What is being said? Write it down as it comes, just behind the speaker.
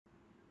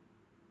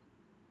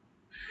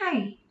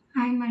Hi,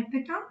 I'm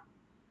Arpita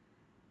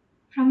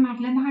from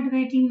MATLAB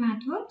Hardware team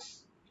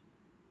MathWorks.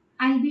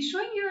 I'll be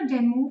showing you a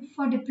demo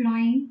for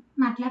deploying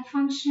MATLAB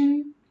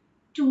function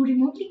to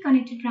remotely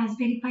connected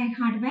Raspberry Pi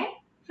hardware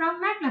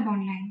from MATLAB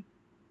Online.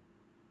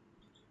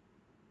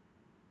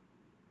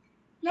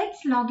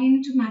 Let's log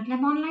in to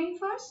MATLAB Online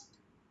first.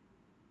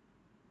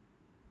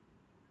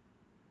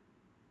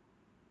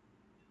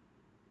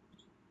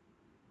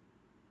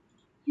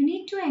 You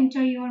need to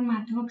enter your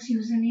MathWorks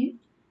username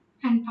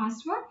and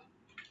password.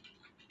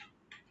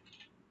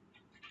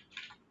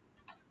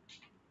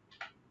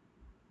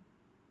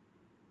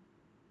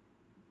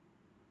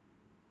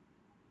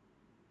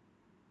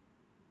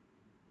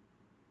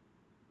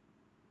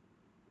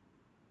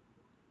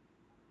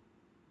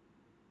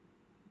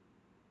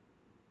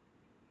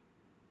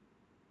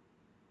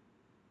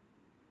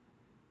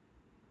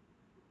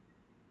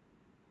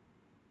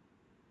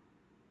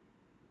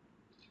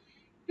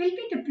 We'll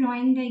be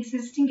deploying the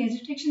existing edge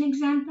detection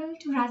example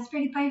to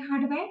Raspberry Pi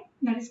hardware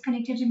that is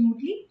connected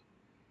remotely.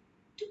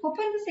 To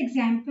open this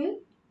example,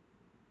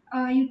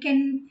 you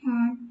can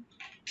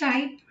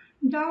type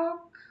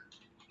doc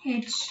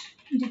edge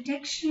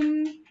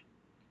detection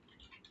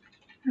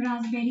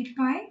Raspberry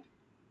Pi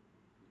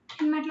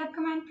in MATLAB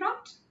command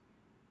prompt.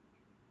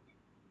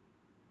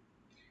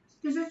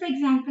 This is the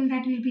example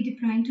that we'll be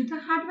deploying to the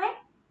hardware.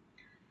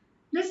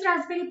 This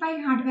Raspberry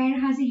Pi hardware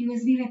has a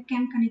USB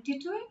webcam connected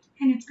to it,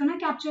 and it's going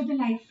to capture the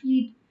live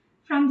feed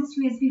from this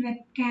USB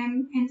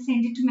webcam and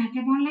send it to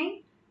MATLAB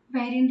Online,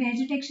 wherein the edge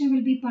detection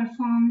will be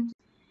performed.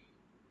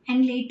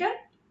 And later,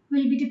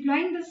 we'll be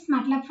deploying this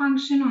MATLAB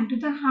function onto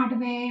the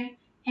hardware,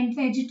 and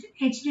the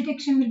edge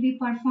detection will be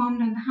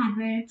performed on the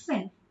hardware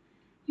itself.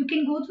 You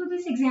can go through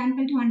this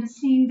example to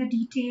understand the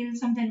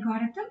details of the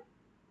algorithm.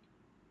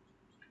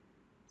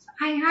 So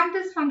I have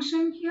this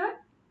function here.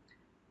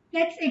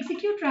 Let's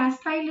execute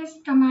raspi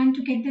list command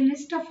to get the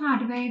list of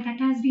hardware that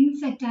has been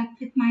set up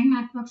with my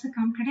MathWorks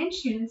account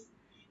credentials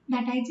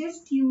that I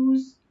just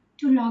used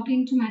to log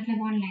into MATLAB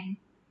Online.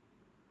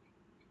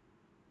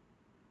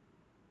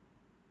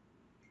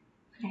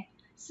 Right.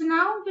 So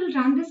now we'll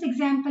run this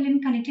example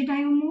in connected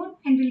IO mode,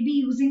 and we'll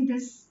be using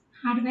this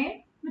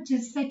hardware which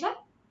is set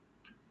up.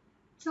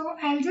 So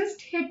I'll just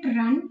hit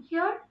run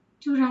here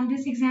to run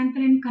this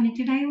example in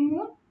connected IO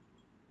mode.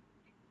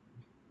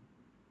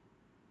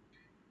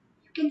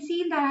 You can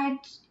see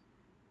that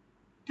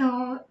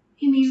the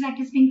image that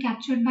is being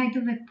captured by the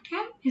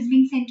webcam is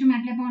being sent to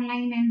MATLAB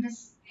Online, and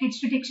this edge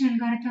detection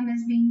algorithm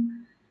is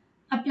being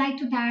applied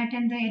to that,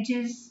 and the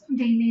edges of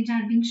the image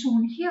are being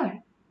shown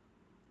here.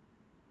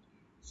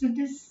 So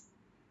this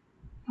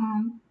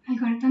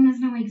algorithm is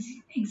now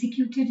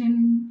executed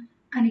in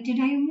connected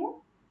IO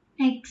mode.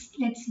 Next,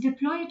 let's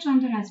deploy it on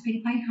the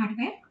Raspberry Pi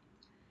hardware.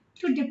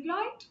 To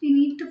deploy it, we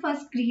need to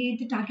first create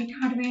the target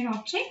hardware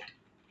object.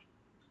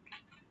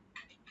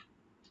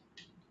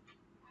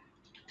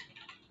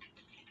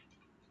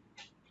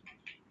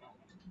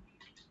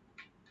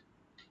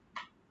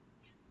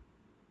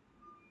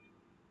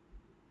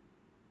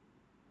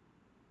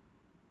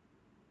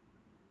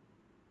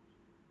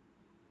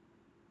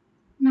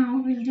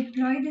 Now we'll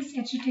deploy this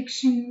edge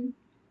detection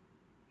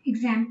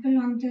example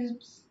on the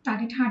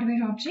target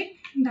hardware object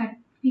that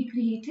we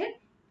created.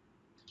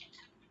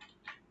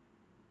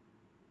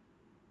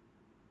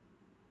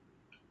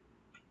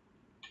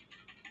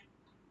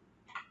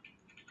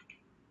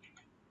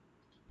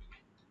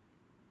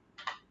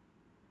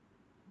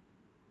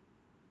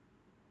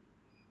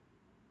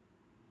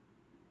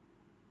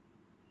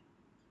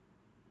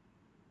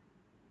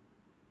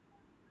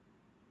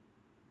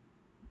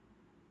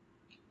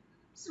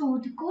 So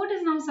the code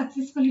is now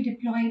successfully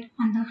deployed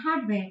on the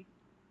hardware.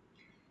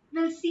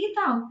 We'll see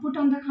the output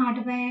on the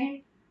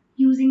hardware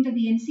using the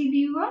VNC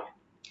viewer.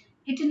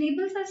 It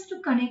enables us to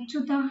connect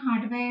to the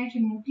hardware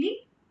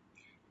remotely.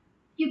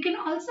 You can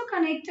also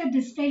connect a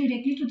display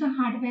directly to the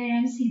hardware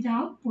and see the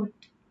output.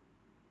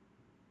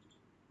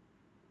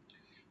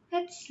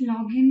 Let's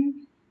log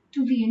in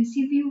to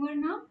VNC viewer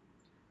now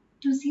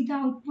to see the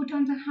output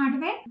on the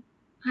hardware.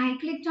 I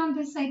clicked on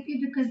this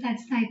IP because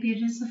that's the IP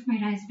address of my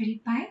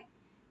Raspberry Pi.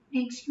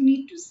 Next, you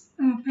need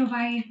to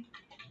provide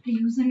the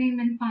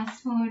username and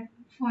password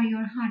for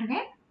your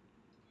hardware,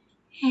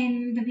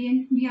 and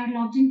we are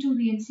logged into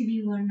VNC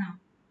viewer now.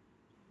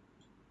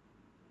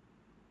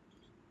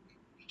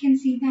 We can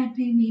see that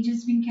the image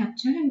has been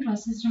captured and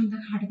processed on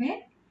the hardware.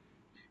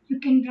 You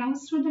can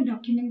browse through the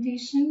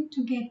documentation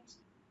to get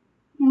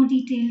more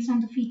details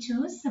on the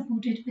features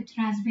supported with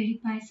Raspberry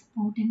Pi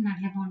support in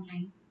MATLAB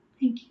Online.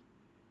 Thank you.